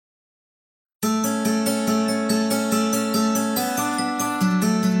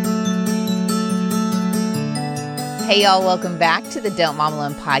Hey y'all, welcome back to the Don't Mom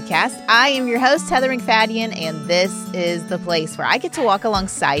Alone podcast. I am your host, Heather McFadden, and this is the place where I get to walk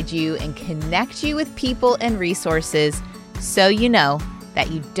alongside you and connect you with people and resources so you know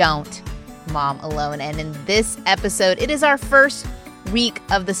that you don't mom alone. And in this episode, it is our first week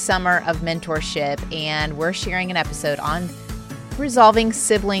of the summer of mentorship, and we're sharing an episode on resolving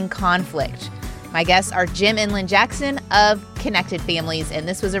sibling conflict. My guests are Jim and Lynn Jackson of Connected Families, and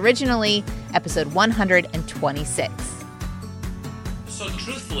this was originally episode 126. So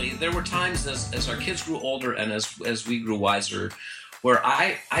truthfully, there were times as our kids grew older and as we grew wiser, where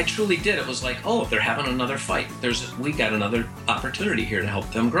I truly did. It was like, oh, they're having another fight. We got another opportunity here to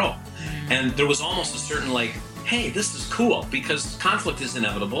help them grow. And there was almost a certain like, hey, this is cool because conflict is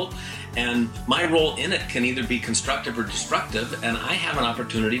inevitable. And my role in it can either be constructive or destructive, and I have an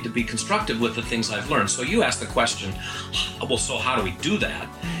opportunity to be constructive with the things I've learned. So you asked the question, well, so how do we do that?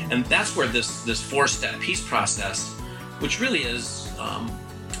 And that's where this four-step peace process, which really is,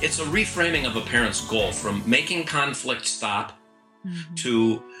 it's a reframing of a parent's goal from making conflict stop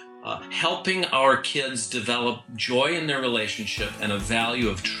to helping our kids develop joy in their relationship and a value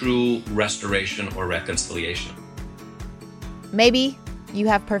of true restoration or reconciliation. Maybe you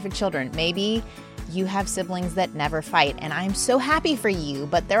have perfect children. Maybe you have siblings that never fight, and I'm so happy for you.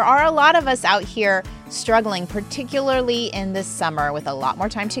 But there are a lot of us out here struggling, particularly in this summer with a lot more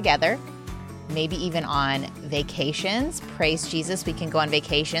time together, maybe even on vacations. Praise Jesus, we can go on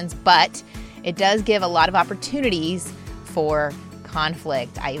vacations, but it does give a lot of opportunities for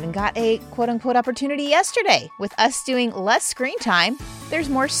conflict. I even got a quote-unquote opportunity yesterday with us doing less screen time. There's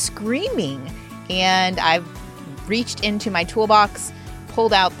more screaming, and I've reached into my toolbox,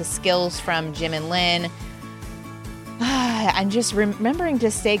 pulled out the skills from Jim and Lynn. I'm just remembering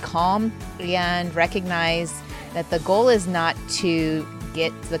to stay calm and recognize that the goal is not to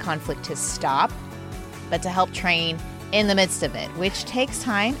get the conflict to stop, but to help train in the midst of it, which takes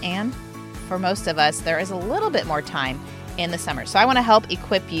time. And for most of us, there is a little bit more time in the summer. So I want to help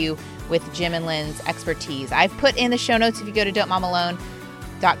equip you with Jim and Lynn's expertise. I've put in the show notes, if you go to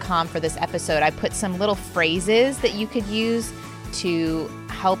don'tmomalone.com for this episode, I put some little phrases that you could use to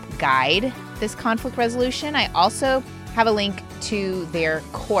help guide this conflict resolution. I also have a link to their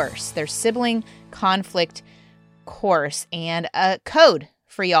course, their sibling conflict course, and a code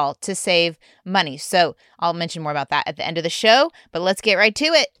for y'all to save money. So I'll mention more about that at the end of the show, but let's get right to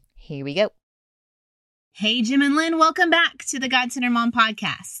it. Here we go. Hey, Jim and Lynn, welcome back to the God Center Mom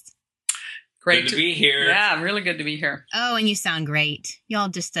podcast. Great to be here. Yeah, really good to be here. Oh, and you sound great. Y'all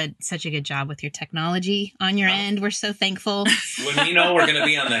just did such a good job with your technology on your end. We're so thankful. When we know we're going to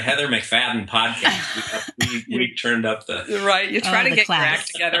be on the Heather McFadden podcast, we turned up the... Right, you try to get class. your act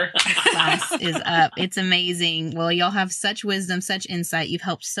together. Class is up. It's amazing. Well, y'all have such wisdom, such insight. You've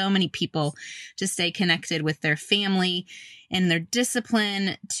helped so many people to stay connected with their family and their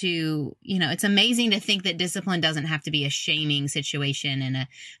discipline to, it's amazing to think that discipline doesn't have to be a shaming situation in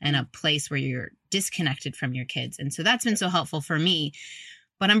a place where you're disconnected from your kids. And so that's been so helpful for me.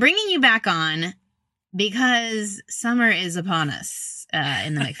 But I'm bringing you back on because summer is upon us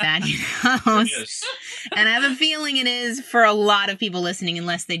in the McFadden house. And I have a feeling it is for a lot of people listening,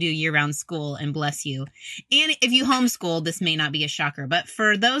 unless they do year-round school, and bless you. And if you homeschool, this may not be a shocker. But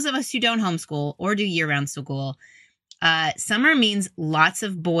for those of us who don't homeschool or do year-round school, summer means lots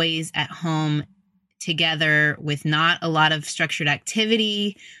of boys at home together with not a lot of structured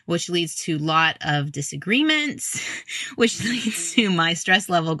activity, which leads to a lot of disagreements, which leads to my stress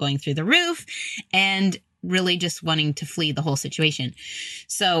level going through the roof and really just wanting to flee the whole situation.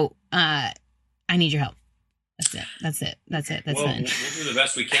 So I need your help. That's it. We'll do the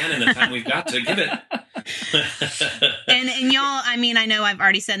best we can in the time we've got to give it. and y'all, I know I've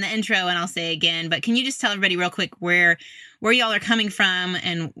already said in the intro and I'll say again, but can you just tell everybody real quick where y'all are coming from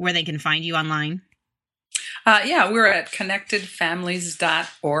and where they can find you online? We're at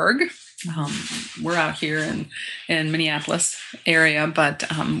connectedfamilies.org. We're out here in Minneapolis area, but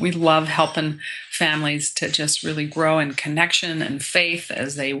we love helping families to just really grow in connection and faith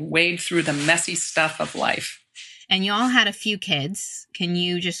as they wade through the messy stuff of life. And y'all had a few kids. Can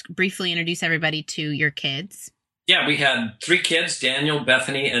you just briefly introduce everybody to your kids? Yeah, we had 3 kids, Daniel,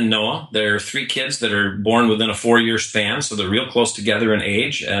 Bethany, and Noah. They're 3 kids that are born within a 4-year span, so they're real close together in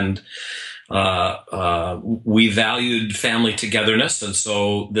age. And we valued family togetherness. And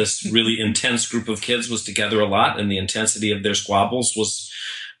so this really intense group of kids was together a lot, and the intensity of their squabbles was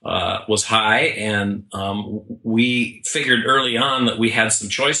high. And we figured early on that we had some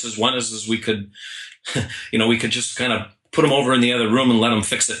choices. One is we could, we could just kind of put them over in the other room and let them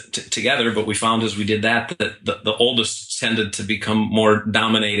fix it together. But we found as we did that the oldest tended to become more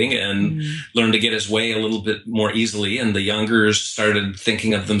dominating and learn to get his way a little bit more easily. And the youngers started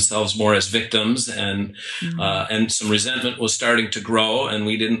thinking of themselves more as victims, and some resentment was starting to grow. And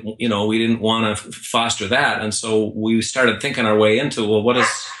we didn't want to foster that. And so we started thinking our way into, well,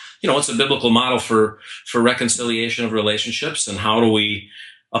 what's a biblical model for reconciliation of relationships, and how do we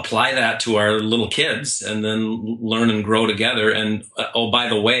apply that to our little kids and then learn and grow together. And by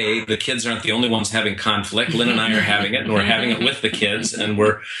the way, the kids aren't the only ones having conflict. Lynn and I are having it, and we're having it with the kids, and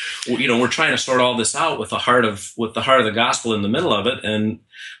we're trying to sort all this out with the heart of the gospel in the middle of it. And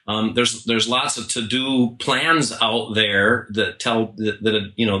there's lots of to-do plans out there that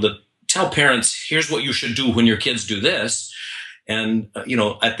tell parents, here's what you should do when your kids do this. And,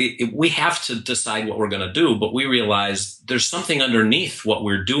 we have to decide what we're going to do, but we realize there's something underneath what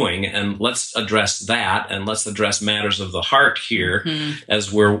we're doing, and let's address that, and let's address matters of the heart here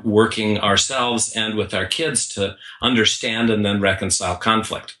as we're working ourselves and with our kids to understand and then reconcile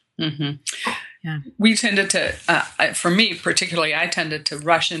conflict. Yeah. We tended to, for me particularly, I tended to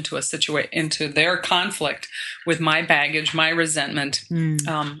rush into into their conflict with my baggage, my resentment.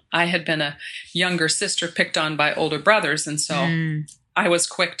 I had been a younger sister picked on by older brothers, and so I was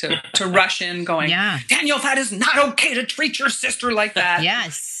quick to rush in going, Daniel, that is not okay to treat your sister like that.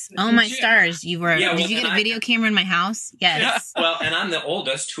 Yes. Oh, my stars. You were, did you get a video camera in my house? Yes. Well, and I'm the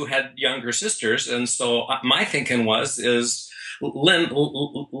oldest who had younger sisters. And so my thinking is, Lynn,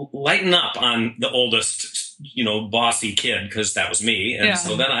 lighten up on the oldest, bossy kid, because that was me. And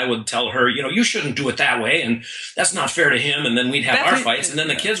so then I would tell her, you shouldn't do it that way, and that's not fair to him. And then we'd have our fights, and then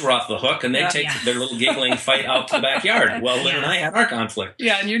the kids were off the hook, and they'd take their little giggling fight out to the backyard. Well, Lynn and I had our conflict.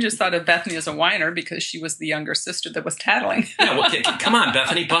 Yeah, and you just thought of Bethany as a whiner because she was the younger sister that was tattling. Come on,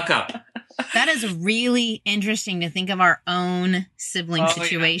 Bethany, buck up. That is really interesting to think of our own sibling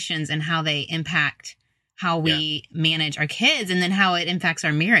situations and how they impact how we manage our kids, and then how it impacts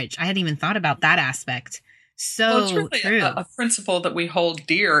our marriage. I hadn't even thought about that aspect. So it's really true. A principle that we hold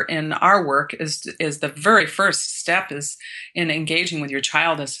dear in our work is the very first step is in engaging with your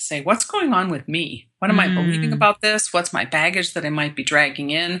child is to say, what's going on with me? What am I believing about this? What's my baggage that I might be dragging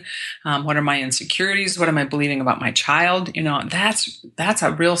in? What are my insecurities? What am I believing about my child? That's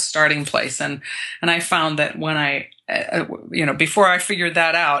a real starting place. And I found that when I before I figured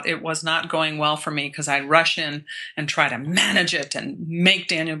that out, it was not going well for me because I'd rush in and try to manage it and make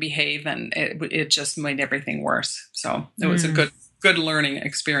Daniel behave, and it just made everything worse. So it was a good learning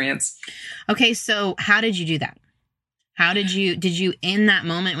experience. Okay, so how did you do that? Did you in that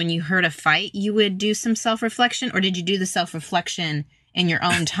moment when you heard a fight, you would do some self-reflection, or did you do the self-reflection in your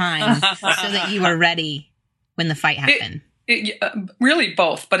own time so that you were ready when the fight happened? Really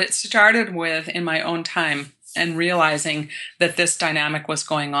both, but it started with in my own time and realizing that this dynamic was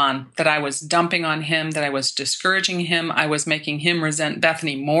going on, that I was dumping on him, that I was discouraging him. I was making him resent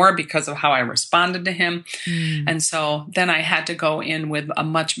Bethany more because of how I responded to him. And so then I had to go in with a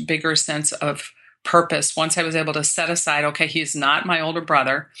much bigger sense of purpose once I was able to set aside, okay, he's not my older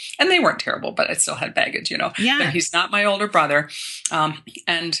brother. And they weren't terrible, but I still had baggage, But he's not my older brother.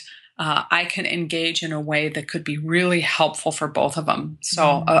 And I can engage in a way that could be really helpful for both of them.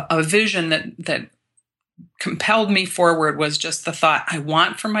 So a vision that compelled me forward was just the thought, I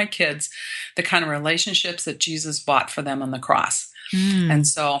want for my kids the kind of relationships that Jesus bought for them on the cross. And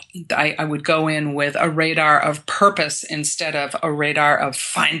so I would go in with a radar of purpose instead of a radar of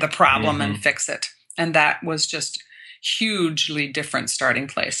find the problem and fix it. And that was just hugely different starting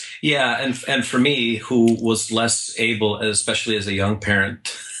place. Yeah. And for me, who was less able, especially as a young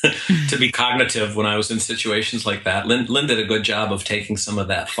parent, to be cognitive when I was in situations like that, Lynn did a good job of taking some of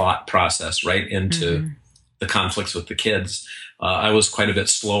that thought process right into the conflicts with the kids. I was quite a bit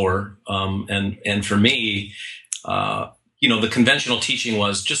slower. And for me, the conventional teaching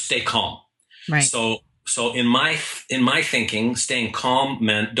was just stay calm. Right. So in my thinking, staying calm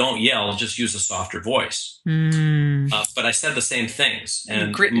meant don't yell, just use a softer voice. But I said the same things,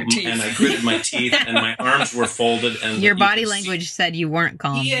 and grit your teeth. And I gritted my teeth, and my arms were folded, and your body language said you weren't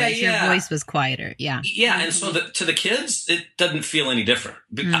calm, but your voice was quieter. Yeah. And so to the kids, it doesn't feel any different.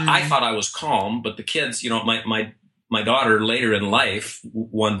 I thought I was calm, but the kids, my daughter later in life,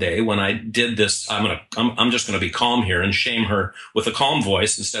 one day when I did this, I'm just going to be calm here and shame her with a calm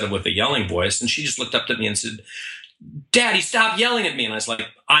voice instead of with a yelling voice. And she just looked up at me and said, "Daddy, stop yelling at me." And I was like,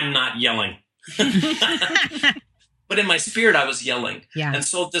 "I'm not yelling." But in my spirit, I was yelling. Yeah. And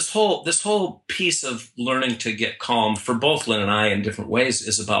so this whole piece of learning to get calm for both Lynn and I in different ways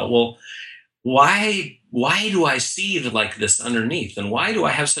is about, well, why do I see like this underneath? And why do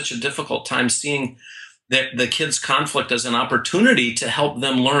I have such a difficult time seeing the kids' conflict as an opportunity to help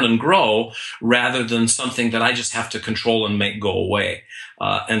them learn and grow rather than something that I just have to control and make go away.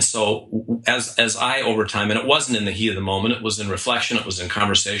 And so as I, over time, and it wasn't in the heat of the moment, it was in reflection, it was in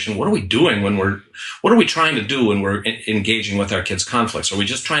conversation. What are we doing what are we trying to do when we're engaging with our kids' conflicts? Are we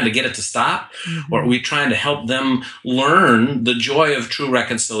just trying to get it to stop? Mm-hmm. Or are we trying to help them learn the joy of true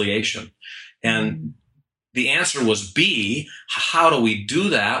reconciliation? And the answer was B. How do we do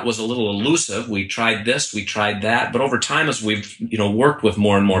that was a little elusive. We tried this, we tried that, but over time, as we've worked with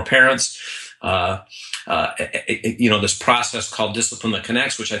more and more parents, this process called Discipline That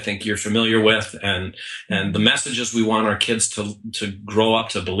Connects, which I think you're familiar with, and the messages we want our kids to grow up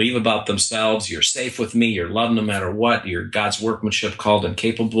to believe about themselves. You're safe with me. You're loved no matter what. You're God's workmanship, called and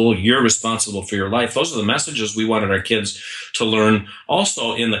capable. You're responsible for your life. Those are the messages we wanted our kids to learn,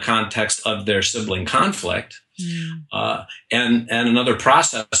 also in the context of their sibling conflict. And another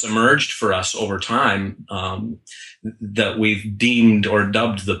process emerged for us over time that we've deemed or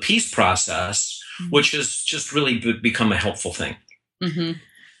dubbed the peace process, which has just really become a helpful thing. Mm-hmm.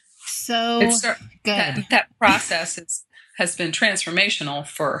 So good. That process has been transformational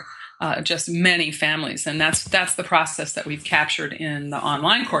for just many families, and that's the process that we've captured in the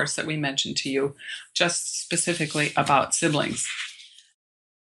online course that we mentioned to you, just specifically about siblings.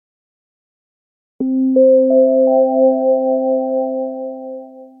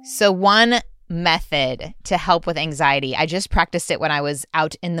 So one method to help with anxiety, I just practiced it when I was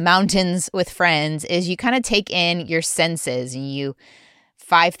out in the mountains with friends, is you kind of take in your senses, and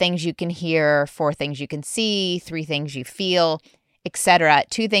 5 things you can hear, 4 things you can see, 3 things you feel, etc.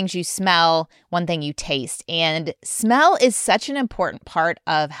 2 things you smell, 1 thing you taste. And smell is such an important part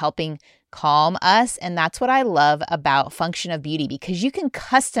of helping calm us. And that's what I love about Function of Beauty, because you can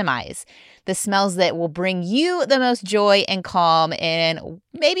customize the smells that will bring you the most joy and calm in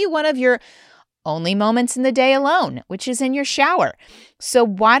maybe one of your only moments in the day alone, which is in your shower. So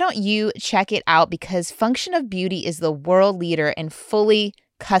why don't you check it out? Because Function of Beauty is the world leader in fully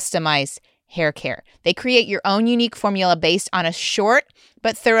customized hair care. They create your own unique formula based on a short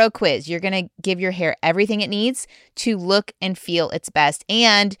but thorough quiz. You're going to give your hair everything it needs to look and feel its best.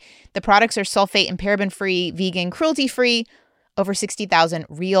 And the products are sulfate and paraben-free, vegan, cruelty-free, over 60,000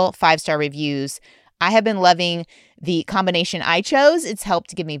 real 5-star reviews. I have been loving the combination I chose. It's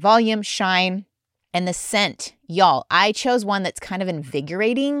helped give me volume, shine, and the scent. Y'all, I chose one that's kind of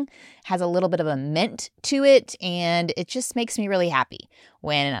invigorating, has a little bit of a mint to it, and it just makes me really happy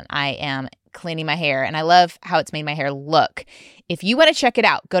when I am cleaning my hair. And I love how it's made my hair look. If you want to check it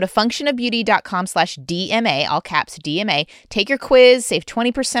out, go to functionofbeauty.com/DMA, all caps DMA. Take your quiz, save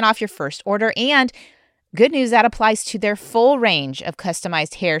 20% off your first order, and good news, that applies to their full range of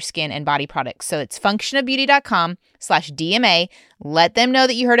customized hair, skin, and body products. So it's functionofbeauty.com/DMA. Let them know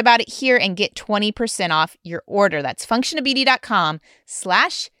that you heard about it here and get 20% off your order. That's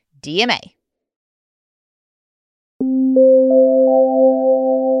functionofbeauty.com/DMA.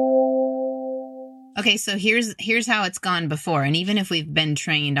 Okay, so here's how it's gone before. And even if we've been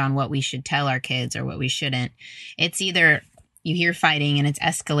trained on what we should tell our kids or what we shouldn't, it's either you hear fighting and it's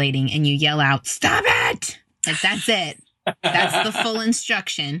escalating and you yell out, "Stop it!" Like, that's it. That's the full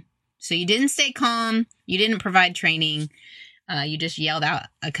instruction. So you didn't stay calm. You didn't provide training. You just yelled out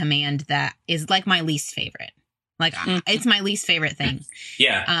a command that is like my least favorite. Like, it's my least favorite thing.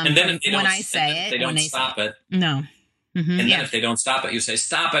 Yeah. And then when I say it, they don't stop it. No. Mm-hmm, and then if they don't stop it, you say,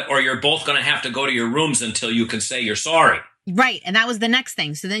 "Stop it," or you're both going to have to go to your rooms until you can say you're sorry. Right. And that was the next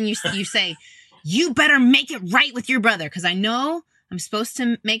thing. So then you say, "You better make it right with your brother," because I know I'm supposed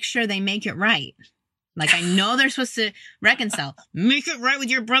to make sure they make it right. Like, I know they're supposed to reconcile. Make it right with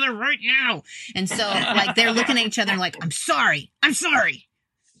your brother right now. And so, like, they're looking at each other like, "I'm sorry. I'm sorry.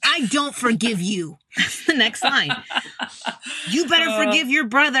 I don't forgive you." That's the next line. "You better forgive your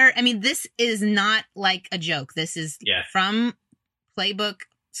brother." I mean, this is not like a joke. This is from playbook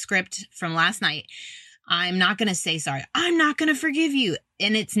script from last night. I'm not going to say sorry. I'm not going to forgive you.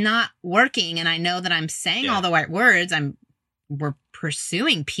 And it's not working. And I know that I'm saying all the right words. We're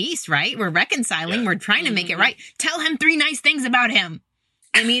pursuing peace, right? We're reconciling. We're trying to make it right. Tell him 3 nice things about him.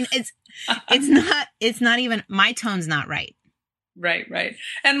 I mean, it's not even, my tone's not right. Right.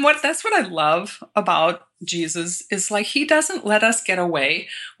 And that's what I love about Jesus is, like, he doesn't let us get away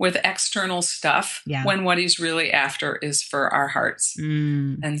with external stuff when what he's really after is for our hearts.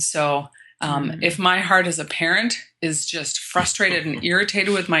 And so if my heart as a parent is just frustrated and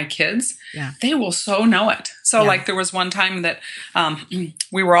irritated with my kids, they will so know it. So like, there was one time that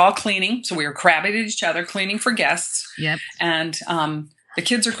we were all cleaning. So we were crabby at each other, cleaning for guests. Yep. And the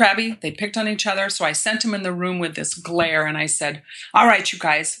kids are crabby. They picked on each other. So I sent them in the room with this glare and I said, "All right, you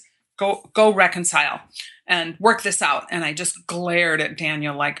guys, go reconcile and work this out. And I just glared at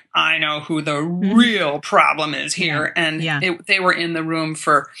Daniel like, I know who the real problem is here. They were in the room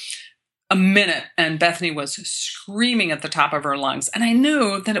for a minute, and Bethany was screaming at the top of her lungs. And I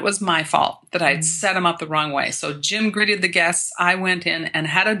knew that it was my fault, that I'd set him up the wrong way. So Jim greeted the guests. I went in and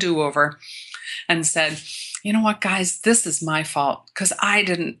had a do-over and said, you know what, guys, this is my fault because I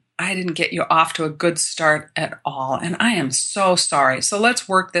didn't get you off to a good start at all. And I am so sorry. So let's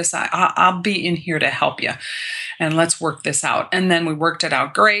work this out. I'll be in here to help you. And let's work this out. And then we worked it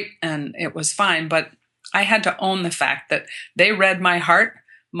out great and it was fine. But I had to own the fact that they read my heart.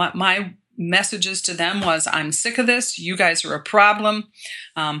 My messages to them was, I'm sick of this. You guys are a problem.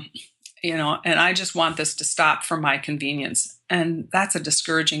 And I just want this to stop for my convenience. And that's a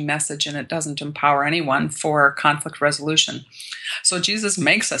discouraging message, and it doesn't empower anyone for conflict resolution. So Jesus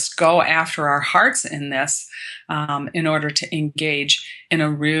makes us go after our hearts in this in order to engage in a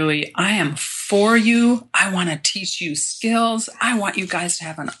really, I am for you. I want to teach you skills. I want you guys to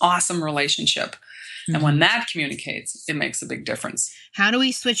have an awesome relationship. And when that communicates, it makes a big difference. How do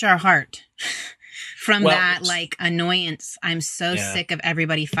we switch our heart from that like annoyance? I'm so sick of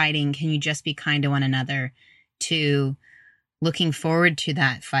everybody fighting. Can you just be kind to one another? To looking forward to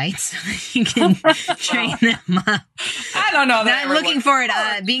that fight so that you can train them up. I don't know. Not looking forward,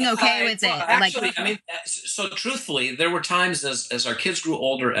 being okay with it. Actually, so truthfully, there were times as our kids grew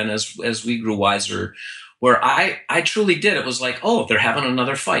older and as we grew wiser, where I truly did. It was like, oh, they're having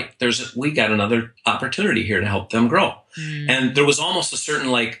another fight. We got another opportunity here to help them grow. And there was almost a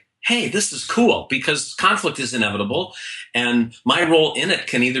certain like, hey, this is cool because conflict is inevitable and my role in it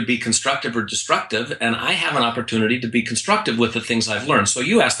can either be constructive or destructive. And I have an opportunity to be constructive with the things I've learned. So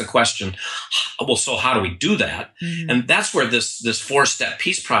you asked the question, well, so how do we do that? And that's where this 4-step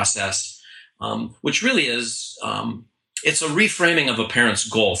peace process, which really is, it's a reframing of a parent's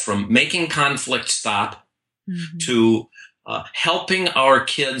goal from making conflict stop to helping our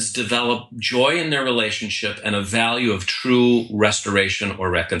kids develop joy in their relationship and a value of true restoration or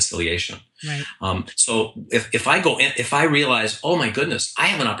reconciliation. Right. So if I realize, oh my goodness, I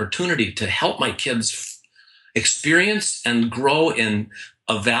have an opportunity to help my kids experience and grow in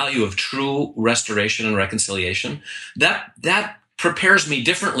a value of true restoration and reconciliation, that prepares me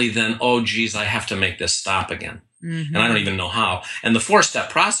differently than, oh geez, I have to make this stop again. And I don't even know how. And the 4-step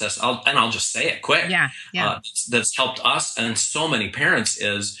process, I'll just say it quick. That's helped us and so many parents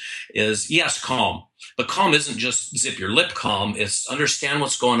is yes, calm. But calm isn't just zip your lip calm. It's understand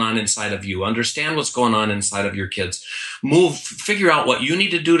what's going on inside of you. Understand what's going on inside of your kids. Figure out what you need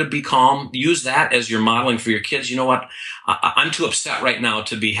to do to be calm. Use that as your modeling for your kids. You know what? I'm too upset right now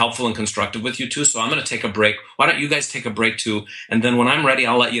to be helpful and constructive with you too. So I'm going to take a break. Why don't you guys take a break too? And then when I'm ready,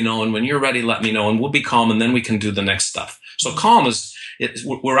 I'll let you know. And when you're ready, let me know and we'll be calm. And then we can do the next stuff. So calm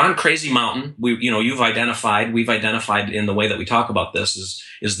we're on crazy mountain. We've identified in the way that we talk about this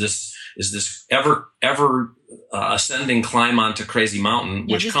is this ever ascending climb onto crazy mountain,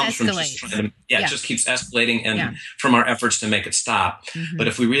 which comes from just trying to, it just keeps escalating and from our efforts to make it stop. But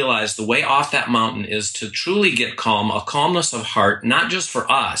if we realize the way off that mountain is to truly get calm, a calmness of heart, not just for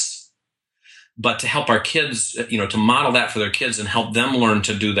us, but to help our kids, to model that for their kids and help them learn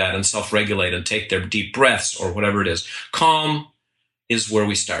to do that and self-regulate and take their deep breaths or whatever it is. Calm is where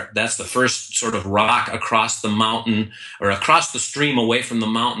we start. That's the first sort of rock across the mountain or across the stream away from the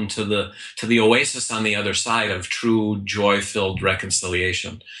mountain to the oasis on the other side of true joy-filled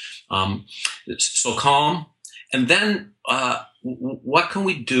reconciliation. So calm. And then what can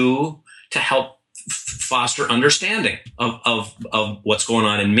we do to help foster understanding of what's going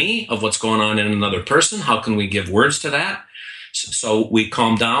on in me, of what's going on in another person? How can we give words to that? So we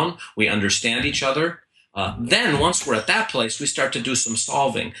calm down, we understand each other. Then once we're at that place, we start to do some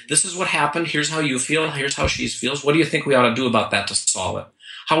solving. This is what happened. Here's how you feel. Here's how she feels. What do you think we ought to do about that to solve it?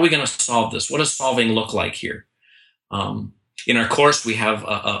 How are we going to solve this? What does solving look like here? In our course, we have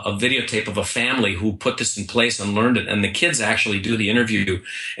a videotape of a family who put this in place and learned it. And the kids actually do the interview.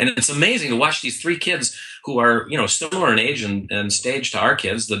 And it's amazing to watch these 3 kids who are, similar in age and stage to our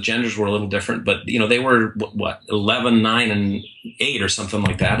kids. The genders were a little different, but, they were, 11, 9, and 8 or something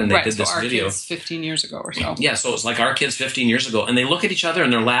like that. And they did this video. Kids 15 years ago or so. Yeah, so it was like our kids 15 years ago. And they look at each other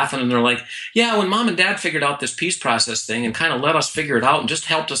and they're laughing and they're like, yeah, when mom and dad figured out this peace process thing and kind of let us figure it out and just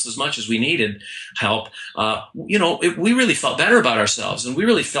helped us as much as we needed help, we really felt better about ourselves and we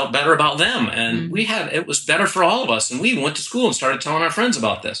really felt better about them. And it was better for all of us. And we went to school and started telling our friends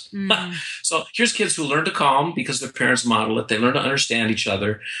about this. So here's kids who learned to calm because their parents modeled it. They learned to understand each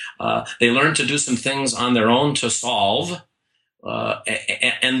other. They learned to do some things on their own to solve.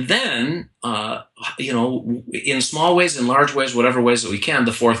 And then, in small ways, in large ways, whatever ways that we can,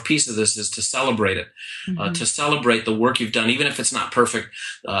 the fourth piece of this is to celebrate it, to celebrate the work you've done, even if it's not perfect,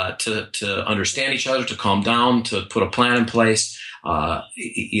 to understand each other, to calm down, to put a plan in place,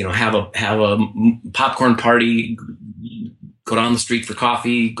 have a popcorn party, go down the street for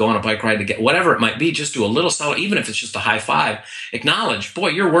coffee, go on a bike ride to get whatever it might be. Just do a little even if it's just a high five. Acknowledge, boy,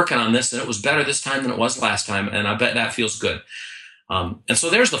 you're working on this, and it was better this time than it was last time, and I bet that feels good. And so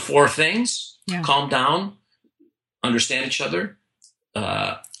there's the four things: calm down, understand each other,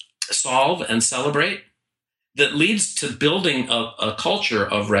 solve and celebrate. That leads to building a culture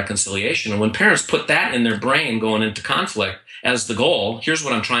of reconciliation. And when parents put that in their brain going into conflict as the goal, here's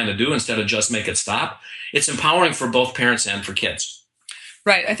what I'm trying to do instead of just make it stop, it's empowering for both parents and for kids.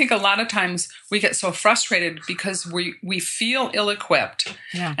 Right. I think a lot of times we get so frustrated because we feel ill-equipped.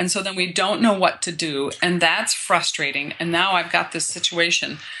 Yeah. And so then we don't know what to do. And that's frustrating. And now I've got this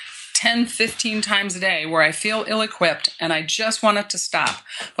situation 10, 15 times a day where I feel ill-equipped and I just want it to stop.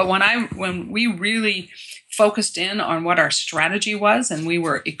 But when we really focused in on what our strategy was and we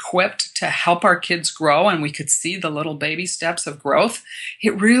were equipped to help our kids grow and we could see the little baby steps of growth,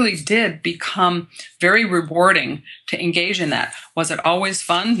 it really did become very rewarding to engage in that. Was it always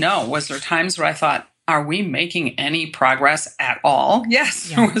fun? No. Was there times where I thought, are we making any progress at all? Yes,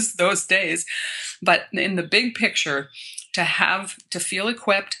 There was those days. But in the big picture, to feel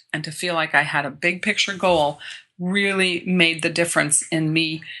equipped and to feel like I had a big picture goal really made the difference in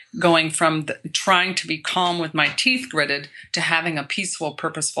me going from trying to be calm with my teeth gritted to having a peaceful,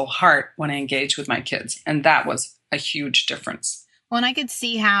 purposeful heart when I engaged with my kids. And that was a huge difference. Well, and I could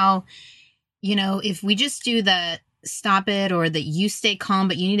see how, if we just do the stop it or that you stay calm,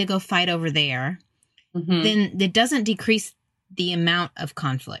 but you need to go fight over there, then it doesn't decrease the amount of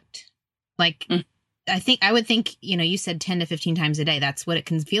conflict. Like, I would think, you said 10 to 15 times a day. That's what it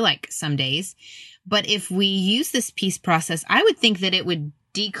can feel like some days. But if we use this peace process, I would think that it would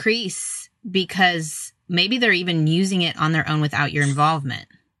decrease because maybe they're even using it on their own without your involvement.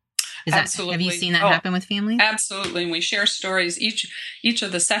 Absolutely. Have you seen that happen with families? Absolutely. And we share stories. Each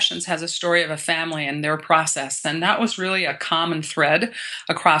of the sessions has a story of a family and their process. And that was really a common thread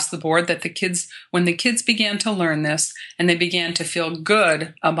across the board that when the kids began to learn this and they began to feel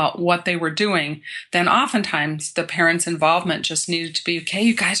good about what they were doing, then oftentimes the parents' involvement just needed to be, okay,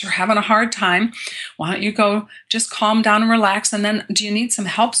 you guys are having a hard time. Why don't you go just calm down and relax? And then do you need some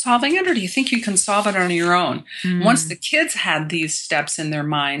help solving it or do you think you can solve it on your own? Once the kids had these steps in their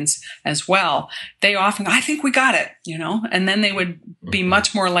minds as well, they often, I think we got it, and then they would be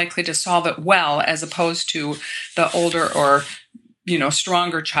much more likely to solve it well, as opposed to the older or,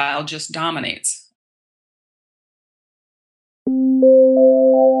 stronger child just dominates.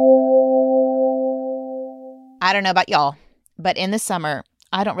 I don't know about y'all, but in the summer,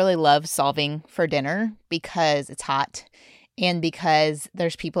 I don't really love solving for dinner because it's hot and because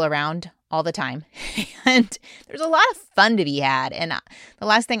there's people around all the time. And there's a lot of fun to be had. And the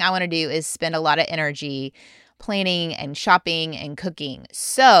last thing I want to do is spend a lot of energy planning and shopping and cooking.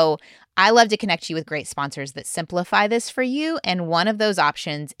 So I love to connect you with great sponsors that simplify this for you. And one of those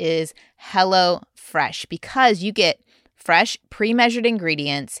options is HelloFresh, because you get fresh, pre-measured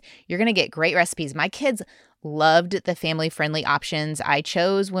ingredients. You're going to get great recipes. My kids loved the family-friendly options I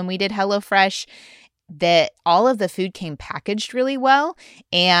chose when we did HelloFresh. That all of the food came packaged really well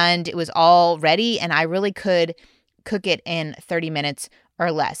and it was all ready and I really could cook it in 30 minutes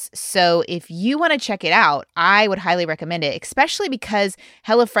or less. So if you want to check it out, I would highly recommend it, especially because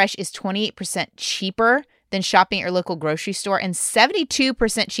HelloFresh is 28% cheaper than shopping at your local grocery store and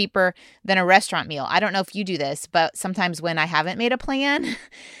 72% cheaper than a restaurant meal. I don't know if you do this, but sometimes when I haven't made a plan,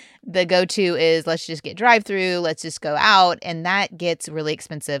 the go-to is let's just get drive-through, let's just go out, and that gets really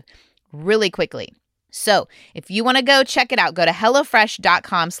expensive really quickly. So if you want to go check it out, go to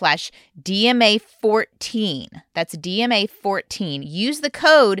HelloFresh.com/DMA14. That's DMA14. Use the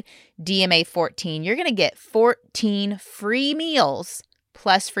code DMA14. You're going to get 14 free meals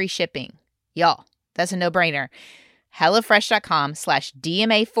plus free shipping. Y'all, that's a no-brainer.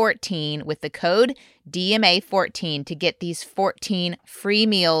 HelloFresh.com/DMA14 with the code DMA14 to get these 14 free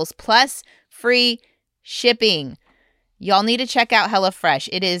meals plus free shipping. Y'all need to check out HelloFresh.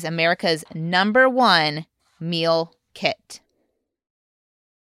 It is America's #1 meal kit.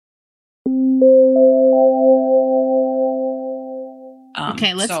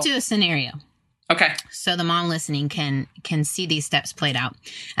 Okay, let's do a scenario. Okay. So the mom listening can see these steps played out.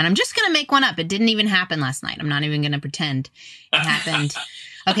 And I'm just going to make one up. It didn't even happen last night. I'm not even going to pretend it happened.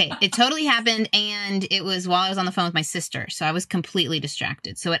 Okay, it totally happened, and it was while I was on the phone with my sister. So I was completely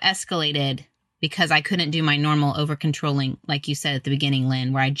distracted. So it escalated because I couldn't do my normal over controlling, like you said at the beginning,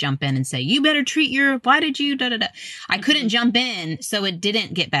 Lynn, where I jump in and say, you better treat why did you da da da. I couldn't jump in, so it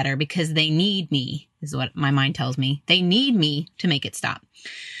didn't get better because they need me, is what my mind tells me. They need me to make it stop.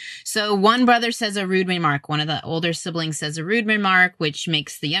 So one brother says a rude remark. One of the older siblings says a rude remark, which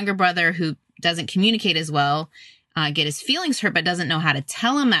makes the younger brother, who doesn't communicate as well, get his feelings hurt, but doesn't know how to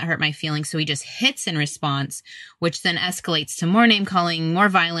tell him that hurt my feelings. So he just hits in response, which then escalates to more name calling, more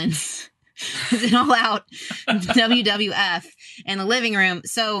violence. It's an all out WWF in the living room.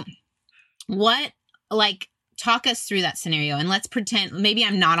 So talk us through that scenario, and let's pretend maybe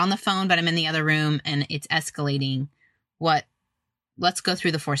I'm not on the phone, but I'm in the other room and it's escalating. Let's go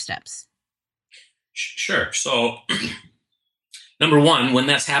through the 4 steps. Sure. So number 1, when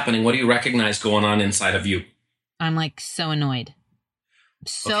that's happening, what do you recognize going on inside of you? I'm so annoyed.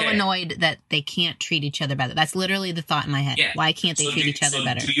 Annoyed that they can't treat each other better. That's literally the thought in my head. Yeah. Why can't they treat each other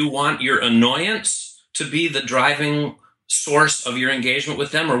better? Do you want your annoyance to be the driving source of your engagement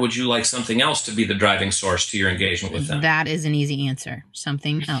with them, or would you like something else to be the driving source to your engagement with them? That is an easy answer.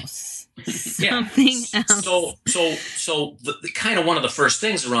 Something else. Something else. So the kind of one of the first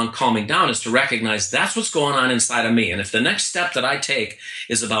things around calming down is to recognize that's what's going on inside of me. And if the next step that I take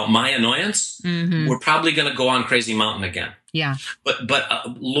is about my annoyance, we're probably going to go on crazy mountain again. Yeah. But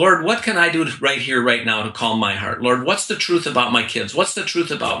Lord, what can I do right here, right now to calm my heart? Lord, what's the truth about my kids? What's the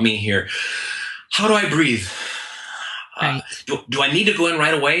truth about me here? How do I breathe? Right. Do I need to go in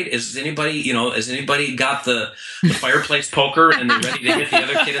right away? Has anybody got the fireplace poker and they're ready to hit the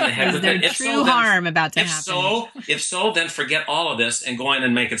other kid in the head with it? If true harm about to happen. If so, then forget all of this and go in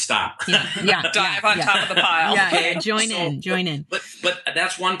and make it stop. Yeah. Dive on top of the pile. Yeah, okay? Join in. But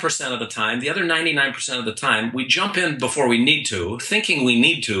that's 1% of the time. The other 99% of the time, we jump in before we need to, thinking we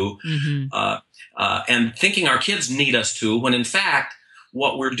need to, and thinking our kids need us to, when in fact,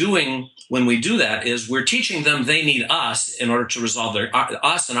 what we're doing when we do that is we're teaching them they need us in order to resolve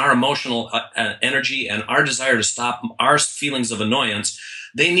us and our emotional energy and our desire to stop our feelings of annoyance.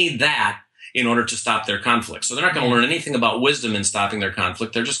 They need that in order to stop their conflict. So they're not going to learn anything about wisdom in stopping their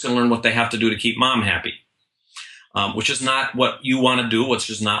conflict. They're just going to learn what they have to do to keep mom happy, which is not what you want to do, which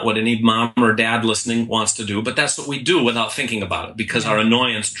is not what any mom or dad listening wants to do. But that's what we do without thinking about it, because our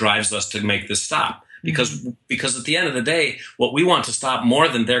annoyance drives us to make this stop. Because at the end of the day, what we want to stop more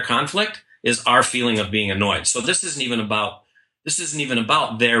than their conflict is our feeling of being annoyed. So this isn't even about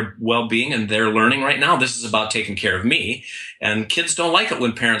their well-being and their learning right now. This is about taking care of me. And kids don't like it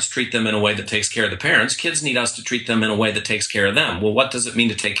when parents treat them in a way that takes care of the parents. Kids need us to treat them in a way that takes care of them. Well, what does it mean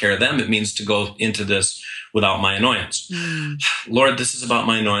to take care of them? It means to go into this without my annoyance. Lord, this is about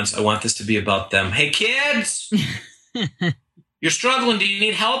my annoyance. I want this to be about them. Hey, kids, you're struggling. Do you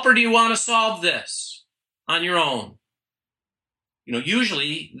need help, or do you want to solve this on your own?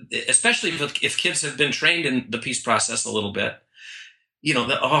 Usually, especially if kids have been trained in the peace process a little bit,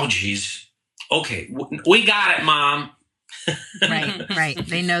 oh, geez. Okay, we got it, Mom. Right.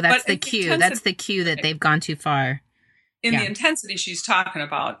 They know that's the cue. That's the cue that they've gone too far. In the intensity she's talking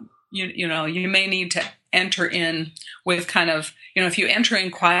about, you may need to enter in with kind of, if you enter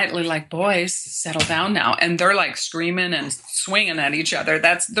in quietly, like, boys, settle down now, and they're like screaming and swinging at each other,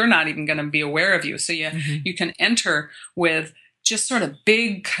 they're not even going to be aware of you. So you can enter with just sort of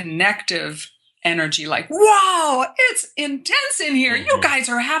big connective energy, like, wow, it's intense in here. You guys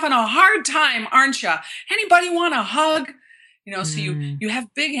are having a hard time, aren't you? Anybody want a hug? So you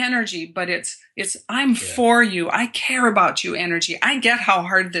have big energy, but it's I'm for you. I care about you energy. I get how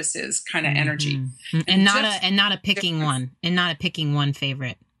hard this is kind of energy. And not a picking one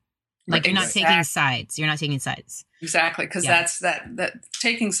favorite. Like you're not taking sides. You're not taking sides. Exactly. Because that's that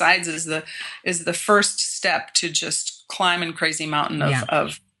taking sides is the first step to just climbing crazy mountain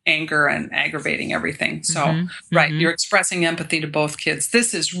of anger and aggravating everything. So, you're expressing empathy to both kids.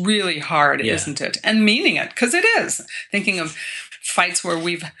 This is really hard, isn't it? And meaning it, because it is. Thinking of fights where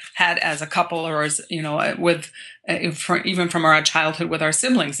we've had as a couple, or as, even from our childhood with our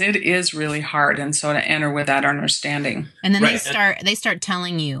siblings, it is really hard. And so to enter with that understanding. And then they start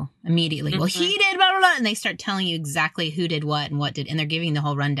telling you immediately, well, he did blah, blah, blah. And they start telling you exactly who did what and what did, and they're giving the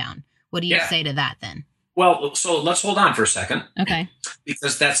whole rundown. What do you say to that then? Well, so let's hold on for a second. Okay.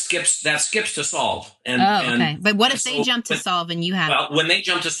 Because that skips to solve. Okay. But what if they jump to solve and you have... Well, when they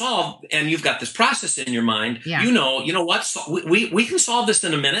jump to solve and you've got this process in your mind, you know what? So we can solve this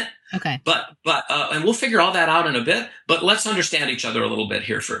in a minute. Okay. But and we'll figure all that out in a bit. But let's understand each other a little bit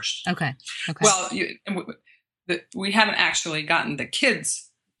here first. Okay. Well, we haven't actually gotten the kids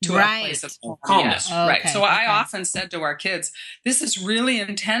to a place of calmness. Okay. Right. So I often said to our kids, this is really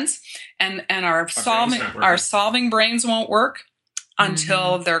intense, and our solving brains won't work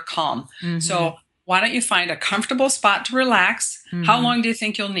until they're calm. So why don't you find a comfortable spot to relax? How long do you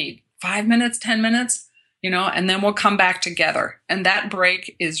think you'll need? 5 minutes, 10 minutes? And then we'll come back together. And that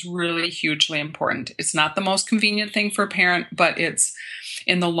break is really hugely important. It's not the most convenient thing for a parent, but it's,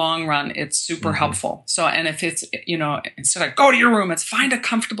 in the long run, it's super helpful. So, and if it's, instead of go to your room, it's find a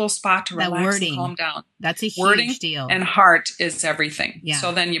comfortable spot to relax and calm down. That's a huge wording deal. And heart is everything. Yeah.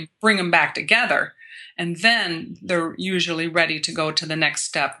 So then you bring them back together, and then they're usually ready to go to the next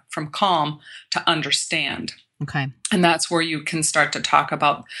step from calm to understand. Okay. And that's where you can start to talk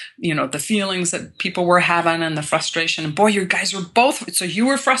about, the feelings that people were having and the frustration. And boy, you guys were both, so you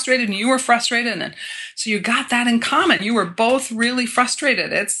were frustrated and you were frustrated. And so you got that in common. You were both really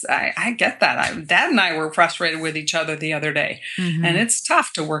frustrated. I get that. Dad and I were frustrated with each other the other day, and it's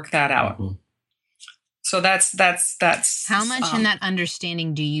tough to work that out. So that's how much in that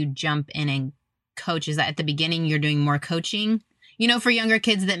understanding do you jump in and coach? Is that at the beginning you're doing more coaching? For younger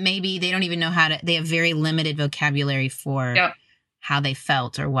kids that maybe they don't even know they have very limited vocabulary for how they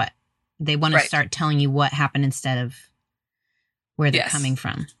felt or what they want to start telling you what happened instead of where they're coming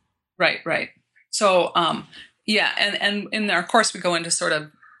from. Right. So, and in our course, we go into sort of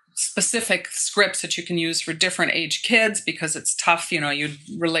specific scripts that you can use for different age kids, because it's tough. You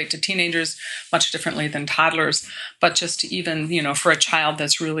relate to teenagers much differently than toddlers, but just to even, for a child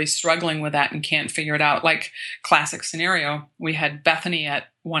that's really struggling with that and can't figure it out, like classic scenario, we had Bethany at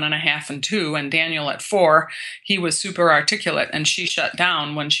 1.5 and 2 and Daniel at 4. He was super articulate and she shut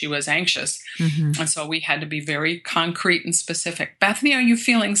down when she was anxious. And so we had to be very concrete and specific. Bethany, are you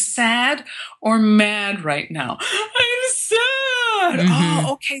feeling sad or mad right now? I'm sad. Oh,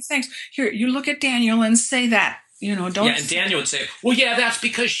 okay, thanks. Here, you look at Daniel and say that. Don't. Yeah, and Daniel would say, well, yeah, that's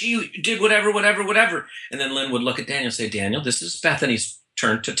because she did whatever. And then Lynn would look at Daniel and say, Daniel, this is Bethany's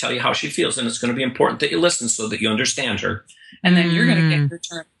turn to tell you how she feels. And it's going to be important that you listen so that you understand her. And then you're going to get your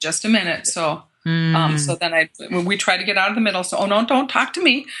turn in just a minute. So, so then we try to get out of the middle. So, oh no, don't talk to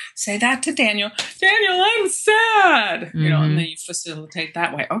me. Say that to Daniel. Daniel, I'm sad. And then you facilitate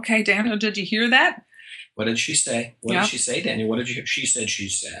that way. Okay, Daniel, did you hear that? What did she say? What did she say, Daniel? What did you hear? She said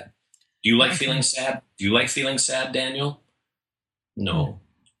she's sad. Do you like feeling sad? Do you like feeling sad, Daniel? No.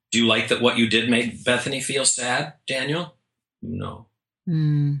 Do you like that what you did made Bethany feel sad, Daniel? No.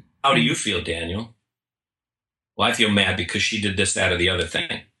 How do you feel, Daniel? Well, I feel mad because she did this, that, or the other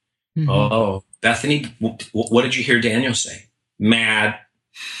thing. Oh, Bethany, what did you hear Daniel say? Mad.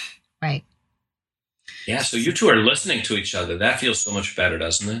 Right. Yeah, so you two are listening to each other. That feels so much better,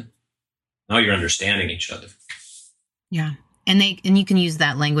 doesn't it? Now you're understanding each other. Yeah. And you can use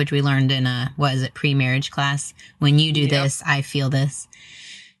that language we learned in pre-marriage class. When you do this, I feel this.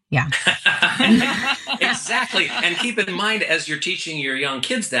 Yeah. Exactly. And keep in mind, as you're teaching your young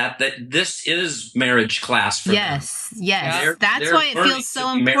kids that this is marriage class for them. Yes. That's why it feels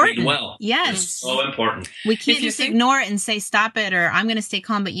so important. Well. Yes. It's so important. We can't just ignore it and say, stop it, or I'm going to stay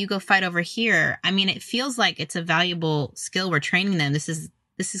calm, but you go fight over here. I mean, it feels like it's a valuable skill we're training them. This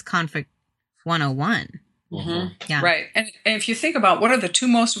is conflict 101. Yeah. Right. And if you think about what are the two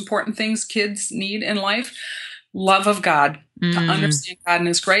most important things kids need in life, love of God, to understand God and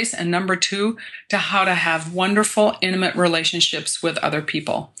His grace, and number 2, to how to have wonderful, intimate relationships with other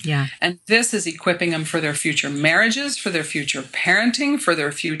people. Yeah. And this is equipping them for their future marriages, for their future parenting, for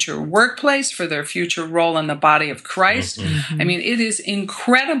their future workplace, for their future role in the body of Christ. I mean, it is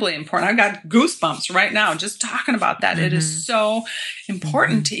incredibly important. I've got goosebumps right now just talking about that. It is so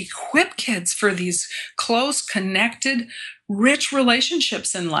important to equip kids for these close, connected, rich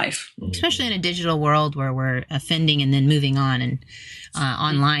relationships in life. Especially in a digital world where we're offending and then moving on, and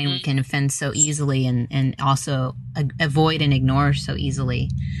online we can offend so easily and also avoid and ignore so easily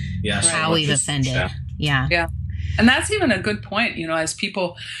how we've offended. Yeah. And that's even a good point, as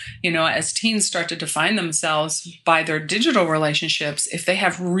people, as teens start to define themselves by their digital relationships, if they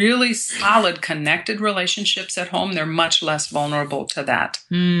have really solid connected relationships at home, they're much less vulnerable to that.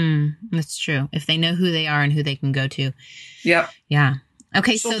 That's true. If they know who they are and who they can go to. Yep. Yeah.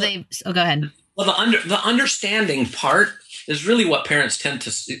 Okay. So go ahead. Well, the understanding part is really what parents tend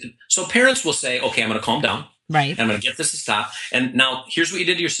to see. So parents will say, okay, I'm going to calm down. Right. I'm going to get this to stop. And now here's what you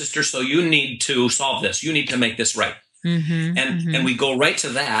did to your sister. So you need to solve this. You need to make this right. And we go right to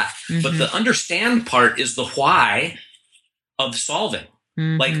that. But the understand part is the why of solving.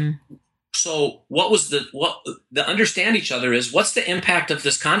 Like, so what the understand each other is, what's the impact of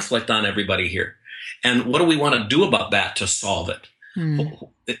this conflict on everybody here? And what do we want to do about that to solve it?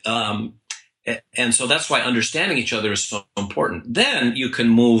 And so that's why understanding each other is so important. Then you can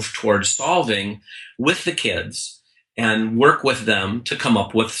move towards solving with the kids and work with them to come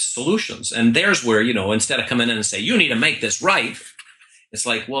up with solutions. And there's where, instead of coming in and say, you need to make this right, It's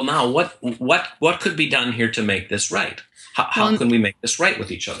like, well, now what could be done here to make this right? How can we make this right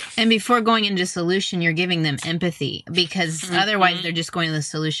with each other? And before going into solution, you're giving them empathy, because otherwise they're just going to the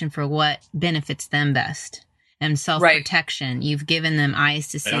solution for what benefits them best. And self-protection. Right. You've given them eyes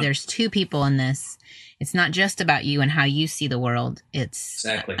to see there's two people in this. It's not just about you and how you see the world. It's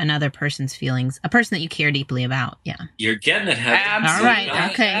another person's feelings, a person that you care deeply about. Yeah. You're getting it, Heather. Absolutely. All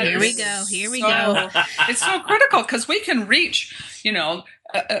right. Okay. Here we go. It's so critical, because we can reach,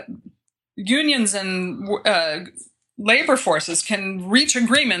 unions and labor forces can reach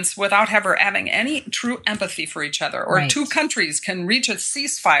agreements without ever having any true empathy for each other. Or two countries can reach a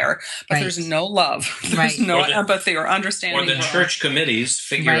ceasefire, but there's no love. There's no empathy or understanding. Or the church committees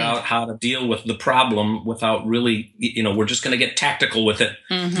figure out how to deal with the problem without really, we're just going to get tactical with it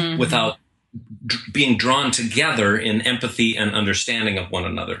without being drawn together in empathy and understanding of one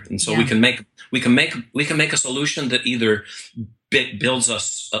another. And so we can make a solution that either builds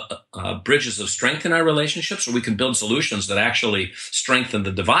us bridges of strength in our relationships, or we can build solutions that actually strengthen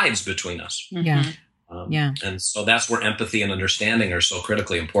the divides between us. And so that's where empathy and understanding are so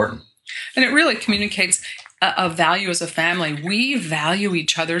critically important. And it really communicates a value as a family. We value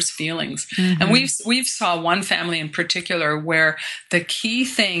each other's feelings. And we've saw one family in particular where the key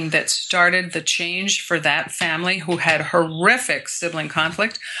thing that started the change for that family, who had horrific sibling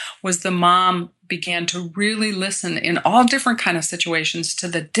conflict, was the mom began to really listen in all different kind of situations to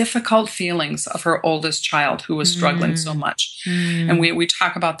the difficult feelings of her oldest child, who was struggling so much. And we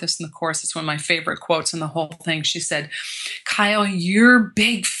talk about this in the course. It's one of my favorite quotes in the whole thing. She said, "Kyle, your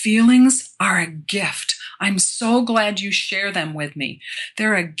big feelings are a gift. I'm so glad you share them with me.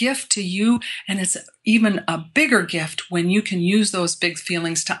 They're a gift to you, and it's even a bigger gift when you can use those big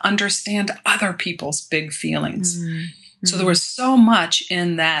feelings to understand other people's big feelings." So there was so much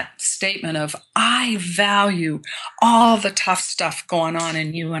in that statement of, I value all the tough stuff going on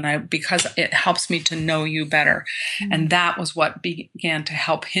in you, and because it helps me to know you better. And that was what began to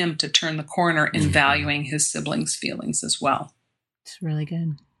help him to turn the corner in valuing his siblings' feelings as well. It's really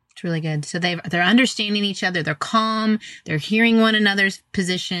good. It's really good. So they're understanding each other. They're calm. They're hearing one another's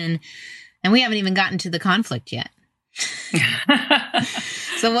position. And we haven't even gotten to the conflict yet.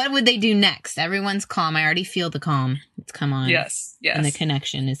 So what would they do next? Everyone's calm. I already feel the calm. It's come on. Yes. And the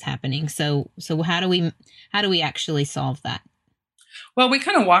connection is happening. So how do we actually solve that? Well, we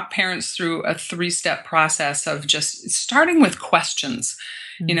kind of walk parents through a 3-step process of just starting with questions.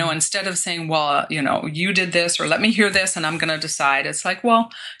 Instead of saying, well, you did this, or let me hear this and I'm going to decide. It's like,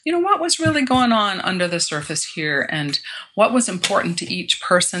 well, what was really going on under the surface here, and what was important to each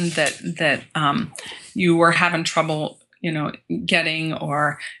person that you were having trouble, getting,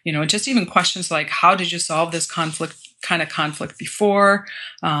 or, just even questions like, how did you solve this conflict before?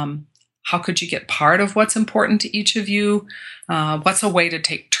 How could you get part of what's important to each of you? What's a way to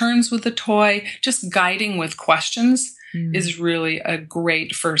take turns with the toy? Just guiding with questions is really a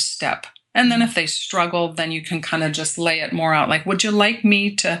great first step. And then if they struggle, then you can kind of just lay it more out. Like, would you like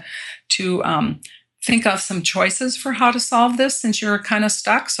me to think of some choices for how to solve this since you're kind of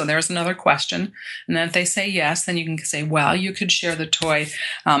stuck? So there's another question. And then if they say yes, then you can say, well, you could share the toy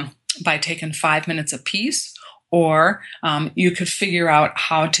by taking 5 minutes apiece. Or you could figure out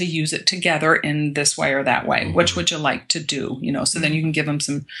how to use it together in this way or that way. Which would you like to do? So then you can give them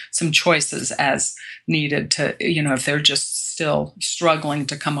some choices as needed to, if they're just still struggling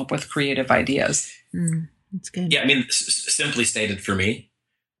to come up with creative ideas. That's good. Yeah, I mean, simply stated for me,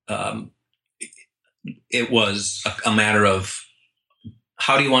 it was a matter of,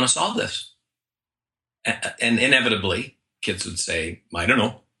 how do you want to solve this? And inevitably, kids would say, I don't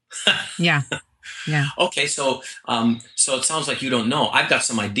know. Yeah. Okay, so it sounds like you don't know. I've got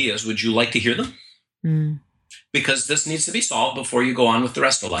some ideas. Would you like to hear them? Because this needs to be solved before you go on with the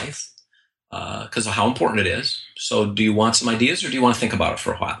rest of life, because of how important it is. So do you want some ideas, or do you want to think about it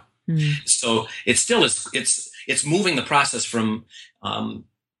for a while? So it still is. It's moving the process from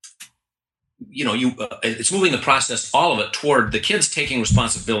it's moving the process, all of it, toward the kids taking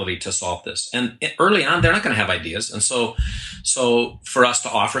responsibility to solve this. And early on, they're not going to have ideas. And so for us to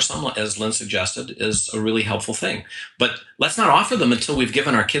offer some, as Lynn suggested, is a really helpful thing. But let's not offer them until we've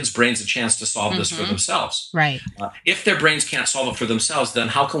given our kids' brains a chance to solve this for themselves. Right. If their brains can't solve it for themselves, then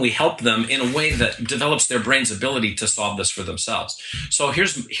how can we help them in a way that develops their brain's ability to solve this for themselves? So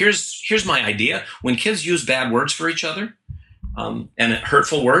here's my idea. When kids use bad words for each other, and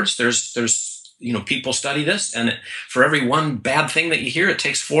hurtful words, there's people study this, and for every one bad thing that you hear, it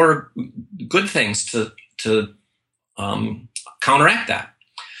takes 4 good things to counteract that.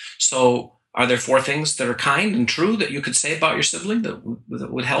 So are there 4 things that are kind and true that you could say about your sibling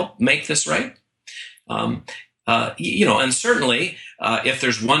that would help make this right? And certainly if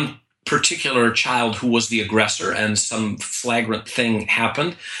there's one particular child who was the aggressor and some flagrant thing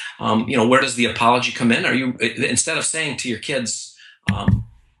happened, where does the apology come in? Are you, instead of saying to your kids,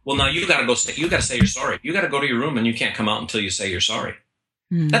 well, now you got to say you're sorry. You got to go to your room and you can't come out until you say you're sorry.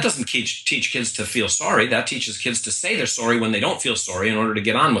 That doesn't teach kids to feel sorry. That teaches kids to say they're sorry when they don't feel sorry in order to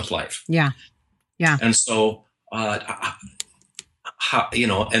get on with life. Yeah. Yeah. And so, and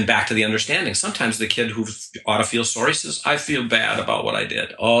back to the understanding. Sometimes the kid who ought to feel sorry says, I feel bad about what I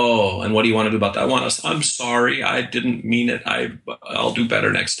did. Oh, and what do you want to do about that? I'm sorry. I didn't mean it. I'll do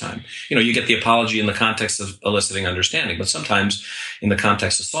better next time. You get the apology in the context of eliciting understanding. But sometimes in the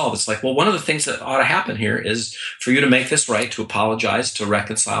context of solve, it's like, well, one of the things that ought to happen here is for you to make this right, to apologize, to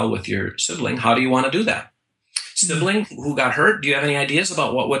reconcile with your sibling. How do you want to do that? Sibling who got hurt, do you have any ideas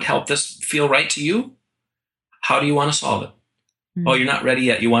about what would help this feel right to you? How do you want to solve it? Oh, you're not ready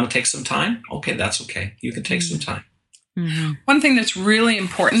yet. You want to take some time? Okay, that's okay. You can take some time. Mm-hmm. One thing that's really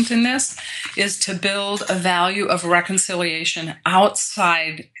important in this is to build a value of reconciliation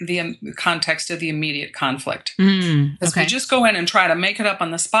outside the context of the immediate conflict. Because we just go in and try to make it up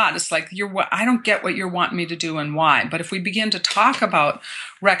on the spot. It's like, I don't get what you're wanting me to do and why. But if we begin to talk about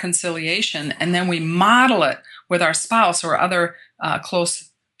reconciliation and then we model it with our spouse or other close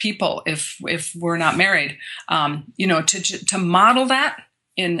people, if we're not married, to model that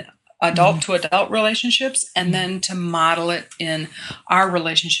in adult to adult relationships, and then to model it in our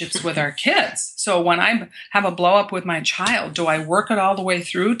relationships with our kids. So when I have a blow up with my child, do I work it all the way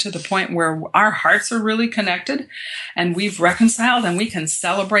through to the point where our hearts are really connected and we've reconciled, and we can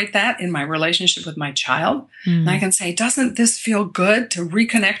celebrate that in my relationship with my child? And I can say, doesn't this feel good to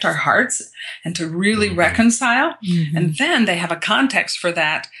reconnect our hearts and to really reconcile? And then they have a context for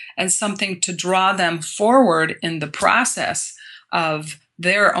that as something to draw them forward in the process of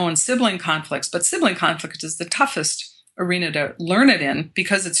their own sibling conflicts. But sibling conflict is the toughest arena to learn it in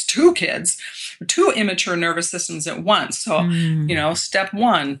because it's two kids, two immature nervous systems at once. So, step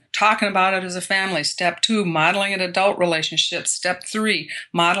one, talking about it as a family. Step two, modeling it adult relationships. Step three,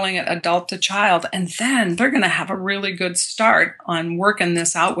 modeling it adult to child. And then they're going to have a really good start on working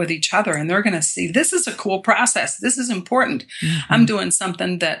this out with each other. And they're going to see, this is a cool process. This is important. I'm doing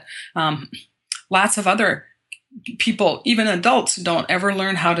something that lots of other people, even adults, don't ever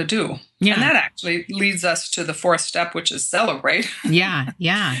learn how to do. Yeah. And that actually leads us to the fourth step, which is celebrate. Yeah.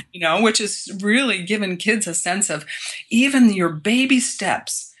 Which is really giving kids a sense of even your baby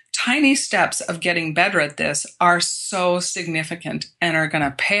steps, tiny steps of getting better at this are so significant and are going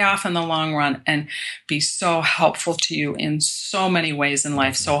to pay off in the long run and be so helpful to you in so many ways in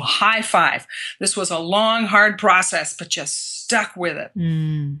life. So high five. This was a long, hard process, but just stuck with it.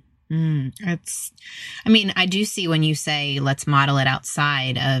 I do see when you say, let's model it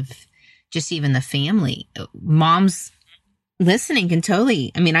outside of just even the family. Moms listening can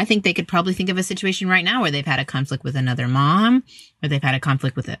totally, I think they could probably think of a situation right now where they've had a conflict with another mom, or they've had a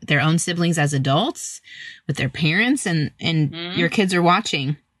conflict with their own siblings as adults, with their parents, and your kids are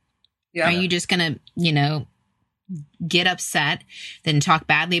watching. Yeah. Are you just going to, get upset, then talk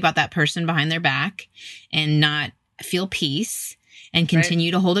badly about that person behind their back and not feel peace? And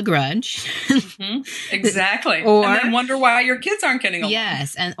continue to hold a grudge. Exactly. And then wonder why your kids aren't getting along.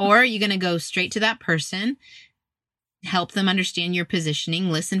 Yes. Or are you going to go straight to that person, help them understand your positioning,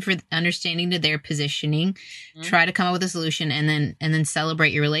 listen for understanding to their positioning, try to come up with a solution, and then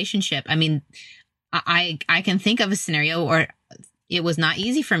celebrate your relationship? I can think of a scenario where it was not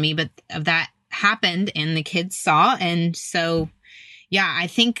easy for me, but that happened and the kids saw. And so, yeah, I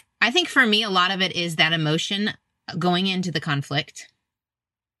think for me, a lot of it is that emotion going into the conflict,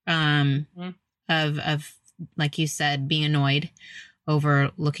 of like you said, being annoyed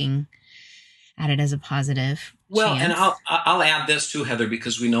over looking at it as a positive. Well, chance. And I'll add this too, Heather,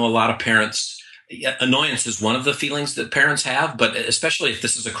 because we know a lot of parents. Annoyance is one of the feelings that parents have, but especially if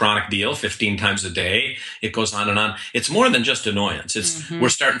this is a chronic deal, 15 times a day, it goes on and on. It's more than just annoyance. It's we're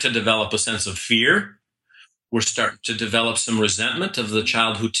starting to develop a sense of fear. We're starting to develop some resentment of the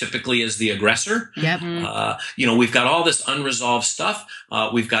child who typically is the aggressor. Yep. We've got all this unresolved stuff.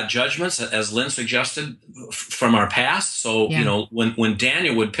 We've got judgments, as Lynn suggested, from our past. So, when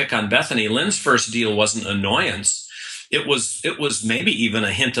Daniel would pick on Bethany, Lynn's first deal wasn't annoyance. It was maybe even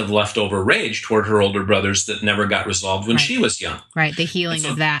a hint of leftover rage toward her older brothers that never got resolved when she was young. Right. The healing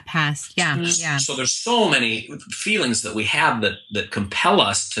of that past. Yeah. Yeah. So there's so many feelings that we have that compel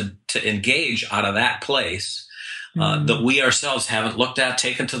us to engage out of that place that we ourselves haven't looked at,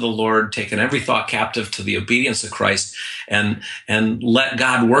 taken to the Lord, taken every thought captive to the obedience of Christ, and let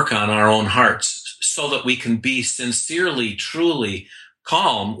God work on our own hearts so that we can be sincerely, truly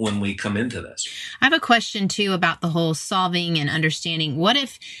calm when we come into this. I have a question too about the whole solving and understanding. What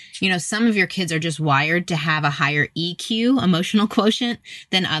if, some of your kids are just wired to have a higher EQ, emotional quotient,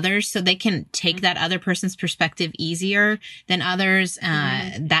 than others, so they can take that other person's perspective easier than others?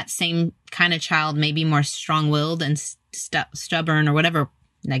 That same kind of child may be more strong-willed and stubborn, or whatever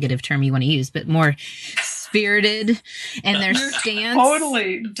negative term you want to use, but more spirited in their stance.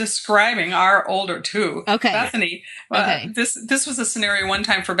 Totally describing our older two. Okay. Bethany. Okay. This was a scenario one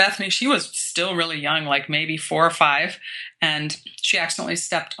time for Bethany. She was still really young, like maybe 4 or 5, and she accidentally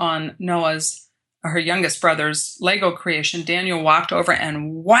stepped on her youngest brother's Lego creation. Daniel walked over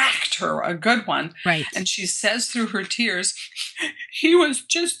and whacked her a good one. Right. And she says through her tears, he was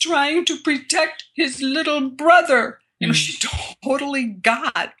just trying to protect his little brother. She totally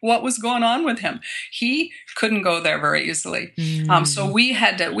got what was going on with him. He couldn't go there very easily. So we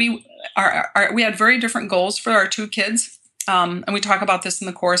had very different goals for our 2 kids. And we talk about this in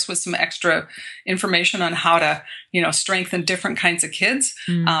the course with some extra information on how to, strengthen different kinds of kids.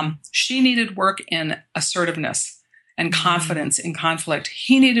 She needed work in assertiveness and confidence in conflict.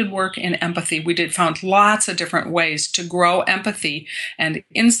 He needed work in empathy. We found lots of different ways to grow empathy and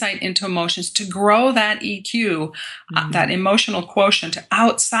insight into emotions, to grow that EQ, that emotional quotient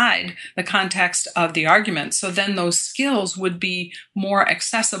outside the context of the argument. So then those skills would be more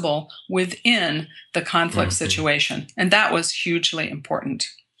accessible within the conflict situation. And that was hugely important.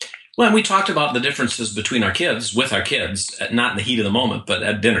 Well, and we talked about the differences between our kids, with our kids, not in the heat of the moment, but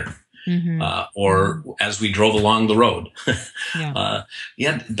at dinner. Or as we drove along the road.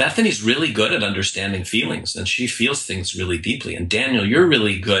 Bethany's really good at understanding feelings, and she feels things really deeply. And Daniel, you're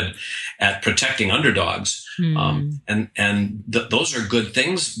really good at protecting underdogs. Those are good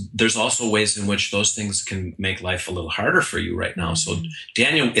things. There's also ways in which those things can make life a little harder for you right now. So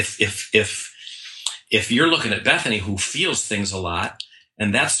Daniel, if you're looking at Bethany, who feels things a lot,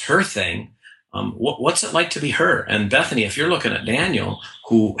 and that's her thing, what's it like to be her? And Bethany, if you're looking at Daniel,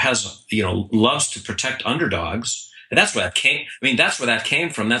 who has, loves to protect underdogs, and that's where that came. That's where that came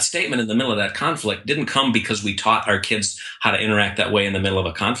from. That statement in the middle of that conflict didn't come because we taught our kids how to interact that way in the middle of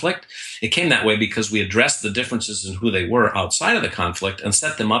a conflict. It came that way because we addressed the differences in who they were outside of the conflict and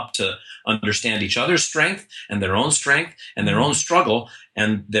set them up to understand each other's strength and their own struggle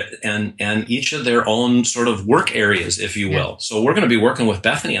and each of their own sort of work areas, if you will. So we're going to be working with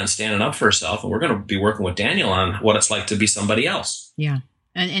Bethany on standing up for herself, and we're going to be working with Daniel on what it's like to be somebody else. Yeah.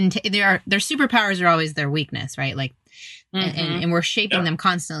 And their superpowers are always their weakness, right? Like, and we're shaping them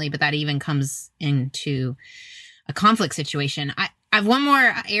constantly, but that even comes into a conflict situation. I have one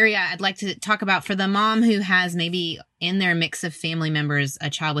more area I'd like to talk about for the mom who has maybe in their mix of family members a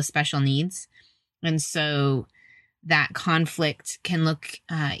child with special needs. And so that conflict can look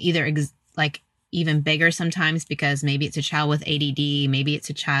either like even bigger sometimes, because maybe it's a child with ADD, maybe it's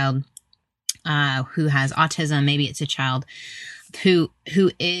a child who has autism, maybe it's a child who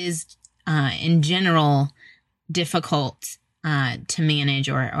is in general difficult to manage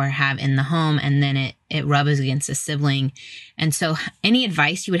or have in the home, and then it rubs against a sibling. And so any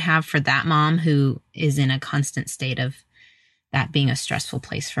advice you would have for that mom who is in a constant state of that being a stressful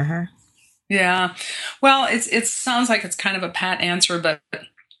place for her? Yeah. Well, it sounds like it's kind of a pat answer, but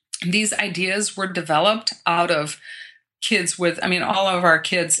these ideas were developed out of kids with, all of our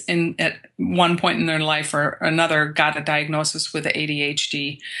kids at one point in their life or another got a diagnosis with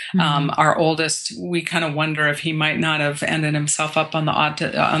ADHD. Our oldest, we kind of wonder if he might not have ended himself up on the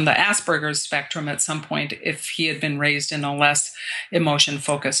Asperger's spectrum at some point if he had been raised in a less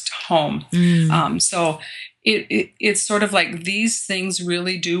emotion-focused home. So it's sort of like these things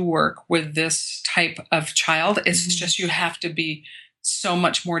really do work with this type of child. It's just you have to be so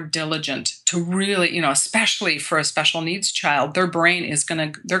much more diligent to really, especially for a special needs child, their brain is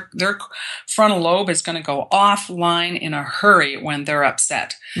going to, their frontal lobe is going to go offline in a hurry when they're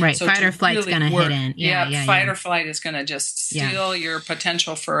upset. Right. So fight or flight's going to hit in. Fight or flight is going to just steal your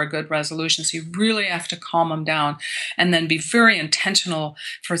potential for a good resolution. So you really have to calm them down and then be very intentional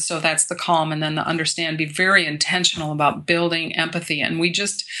so that's the calm. And then the understand, be very intentional about building empathy. And we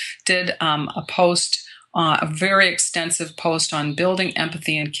just did a post, a very extensive post on building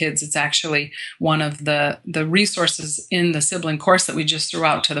empathy in kids. It's actually one of the resources in the Sibling course that we just threw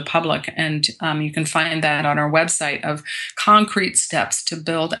out to the public. And you can find that on our website of concrete steps to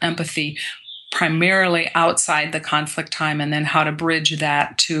build empathy primarily outside the conflict time, and then how to bridge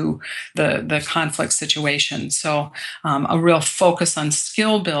that to the conflict situation. So a real focus on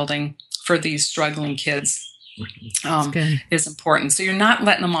skill building for these struggling kids. is important. So you're not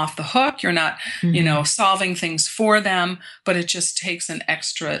letting them off the hook. You're not, solving things for them, but it just takes an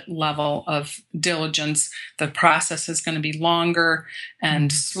extra level of diligence. The process is going to be longer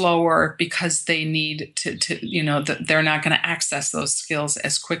and slower because they need to they're not going to access those skills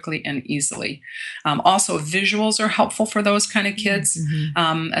as quickly and easily. Also, visuals are helpful for those kind of kids.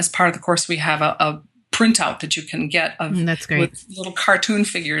 As part of the course, we have a printout that you can get that's great. With little cartoon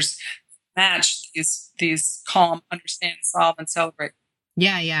figures match these calm, understand, solve, and celebrate.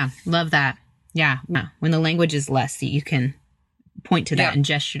 Yeah. Love that. Yeah. When the language is less, you can point to that and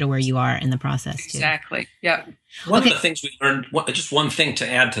gesture to where you are in the process too. Exactly. Yeah. One of the things we learned, just one thing to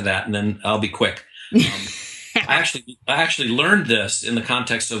add to that, and then I'll be quick. I actually learned this in the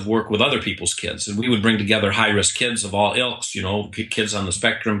context of work with other people's kids. And we would bring together high-risk kids of all ilks, kids on the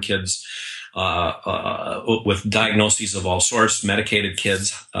spectrum, kids with diagnoses of all sorts, medicated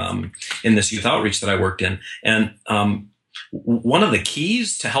kids in this youth outreach that I worked in. And one of the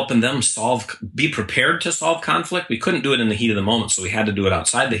keys to helping them be prepared to solve conflict, we couldn't do it in the heat of the moment, so we had to do it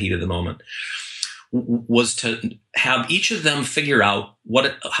outside the heat of the moment, was to have each of them figure out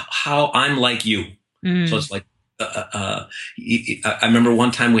how I'm like you. So it's like, I remember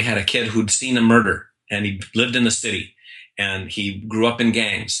one time we had a kid who'd seen a murder, and he lived in the city. And he grew up in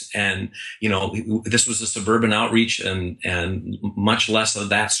gangs, and this was a suburban outreach, and much less of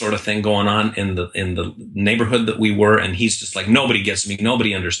that sort of thing going on in the neighborhood that we were. And he's just like, nobody gets me,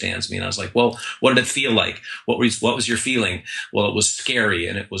 nobody understands me. And I was like, well, what did it feel like? What was your feeling? Well, it was scary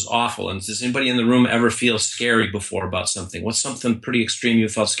and it was awful. And does anybody in the room ever feel scary before about something? What's something pretty extreme you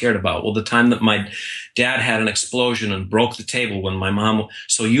felt scared about? Well, the time that my dad had an explosion and broke the table when my mom.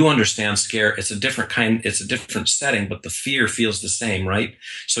 So you understand scare. It's a different kind. It's a different setting, but the fear feels the same, right?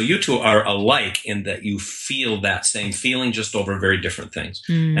 So you two are alike in that you feel that same feeling, just over very different things.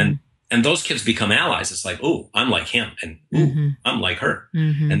 And those kids become allies. It's like, oh, I'm like him, and I'm like her.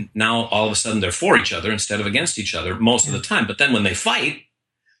 And now all of a sudden they're for each other instead of against each other most of the time. But then when they fight,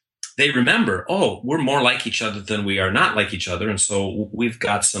 they remember, oh, we're more like each other than we are not like each other. And so we've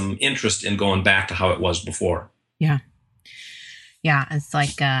got some interest in going back to how it was before. Yeah. Yeah. It's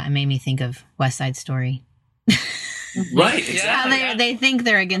like, it made me think of West Side Story. Right. Exactly. Yeah, they think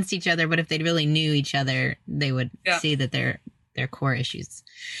they're against each other, but if they really knew each other, they would see that their core issues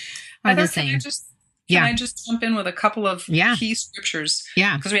are the same. Can I just jump in with a couple of key scriptures?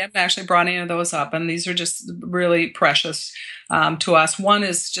 Yeah. Because we haven't actually brought any of those up, and these are just really precious to us. One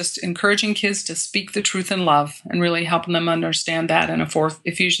is just encouraging kids to speak the truth in love and really helping them understand that in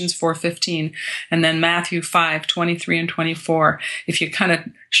Ephesians 4:15, and then Matthew 5:23 and 24. If you kind of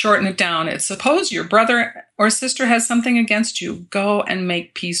shorten it down, it's suppose your brother or sister has something against you, go and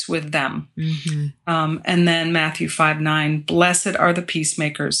make peace with them. And then Matthew 5:9, blessed are the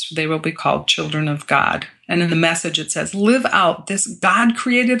peacemakers, they will be called children of God. And in the Message, it says, live out this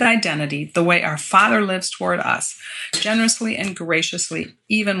God-created identity the way our Father lives toward us, generously and graciously,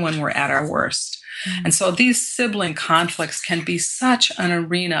 even when we're at our worst. And so these sibling conflicts can be such an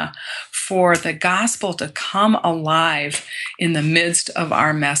arena for the gospel to come alive in the midst of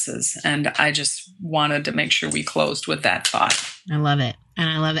our messes. And I just wanted to make sure we closed with that thought. I love it. And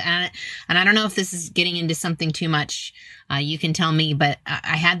I love it. And I don't know if this is getting into something too much. You can tell me, but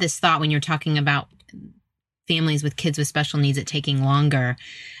I had this thought when you're talking about families with kids with special needs, it taking longer.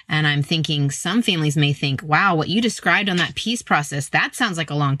 And I'm thinking some families may think, wow, what you described on that peace process, that sounds like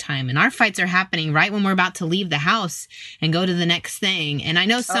a long time. And our fights are happening right when we're about to leave the house and go to the next thing. And I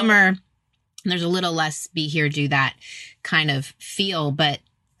know there's a little less be here, do that kind of feel, but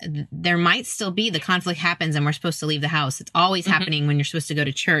there might still be the conflict happens and we're supposed to leave the house. It's always happening when you're supposed to go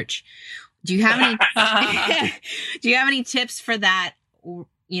to church. Do you have any tips for that?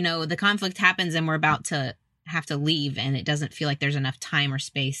 The conflict happens and we're about to have to leave and it doesn't feel like there's enough time or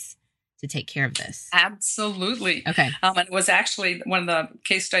space to take care of this. Absolutely. Okay. It was actually one of the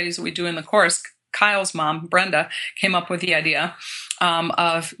case studies that we do in the course. Kyle's mom, Brenda, came up with the idea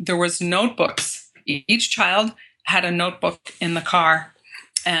of there was notebooks. Each child had a notebook in the car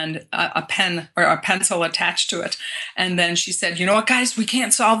and a pen or a pencil attached to it. And then she said, you know what, guys, we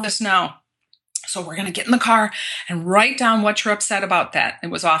can't solve this now. So we're going to get in the car and write down what you're upset about that. It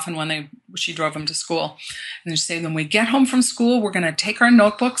was often when she drove them to school. And they say, when we get home from school, we're going to take our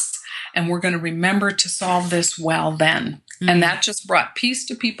notebooks and we're going to remember to solve this well then. And that just brought peace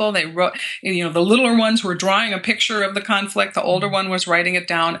to people. They wrote, the littler ones were drawing a picture of the conflict. The older one was writing it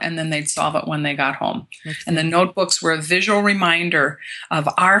down, and then they'd solve it when they got home. And the notebooks were a visual reminder of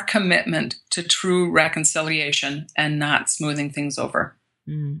our commitment to true reconciliation and not smoothing things over.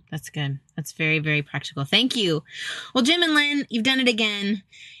 That's good. That's very, very practical. Thank you. Well, Jim and Lynn, you've done it again.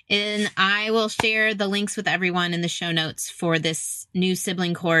 And I will share the links with everyone in the show notes for this new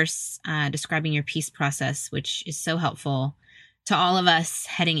sibling course, describing your peace process, which is so helpful to all of us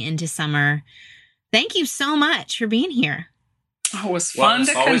heading into summer. Thank you so much for being here. Oh, it was fun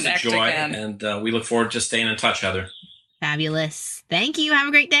to connect again. It's always a joy, and we look forward to staying in touch, Heather. Fabulous. Thank you. Have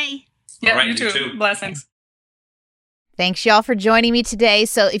a great day. Yeah, all right, you too. Blessings. Thanks, y'all, for joining me today.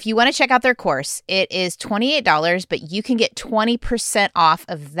 So if you want to check out their course, it is $28, but you can get 20% off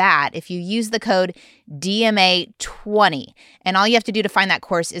of that if you use the code DMA20. And all you have to do to find that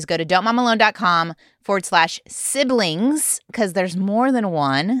course is go to don'tmomalone.com/siblings, because there's more than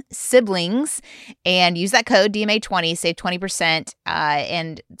one, siblings, and use that code DMA20, save 20%.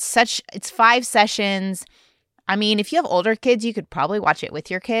 It's 5 sessions. I mean, if you have older kids, you could probably watch it with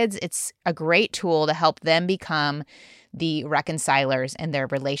your kids. It's a great tool to help them become the reconcilers in their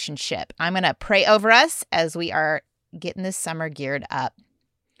relationship. I'm going to pray over us as we are getting this summer geared up.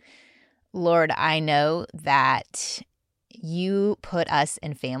 Lord, I know that you put us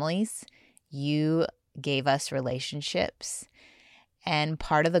in families. You gave us relationships. And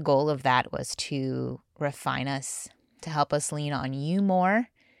part of the goal of that was to refine us, to help us lean on you more,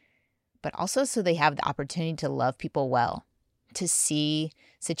 but also so they have the opportunity to love people well, to see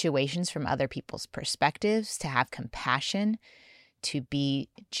situations from other people's perspectives, to have compassion, to be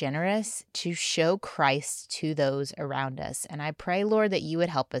generous, to show Christ to those around us. And I pray, Lord, that you would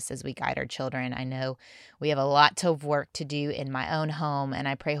help us as we guide our children. I know we have a lot of work to do in my own home, and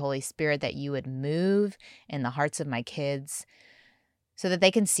I pray, Holy Spirit, that you would move in the hearts of my kids so that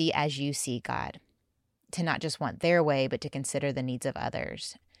they can see as you see, God, to not just want their way, but to consider the needs of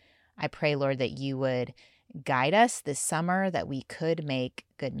others. I pray, Lord, that you would guide us this summer, that we could make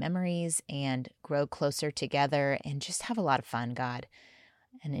good memories and grow closer together and just have a lot of fun, God,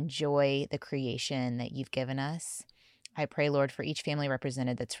 and enjoy the creation that you've given us. I pray, Lord, for each family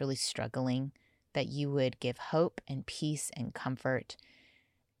represented that's really struggling, that you would give hope and peace and comfort.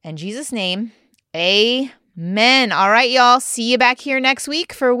 In Jesus' name, amen. All right, y'all. See you back here next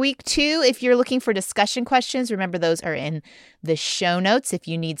week for week 2. If you're looking for discussion questions, remember those are in the show notes. If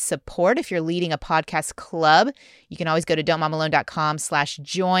you need support, if you're leading a podcast club, you can always go to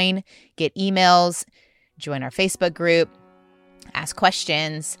don'tmomalone.com/join, get emails, join our Facebook group, ask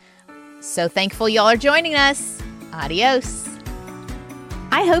questions. So thankful y'all are joining us. Adios.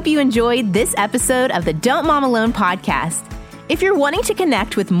 I hope you enjoyed this episode of the Don't Mom Alone podcast. If you're wanting to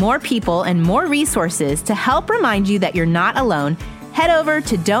connect with more people and more resources to help remind you that you're not alone, head over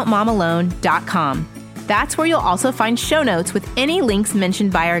to don'tmomalone.com. That's where you'll also find show notes with any links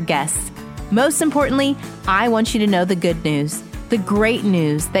mentioned by our guests. Most importantly, I want you to know the good news, the great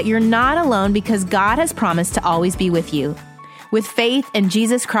news that you're not alone because God has promised to always be with you. With faith in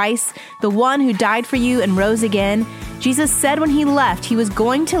Jesus Christ, the one who died for you and rose again, Jesus said when he left, he was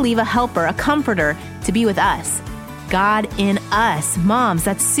going to leave a helper, a comforter, to be with us. God in us. Moms,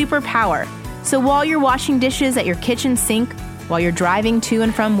 that's superpower. So while you're washing dishes at your kitchen sink, while you're driving to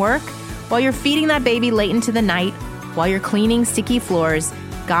and from work, while you're feeding that baby late into the night, while you're cleaning sticky floors,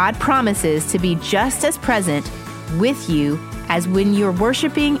 God promises to be just as present with you as when you're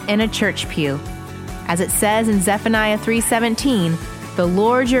worshiping in a church pew. As it says in Zephaniah 3:17, the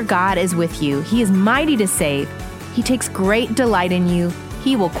Lord your God is with you. He is mighty to save. He takes great delight in you.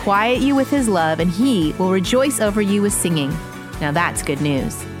 He will quiet you with his love, and he will rejoice over you with singing. Now that's good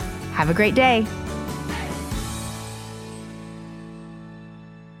news. Have a great day.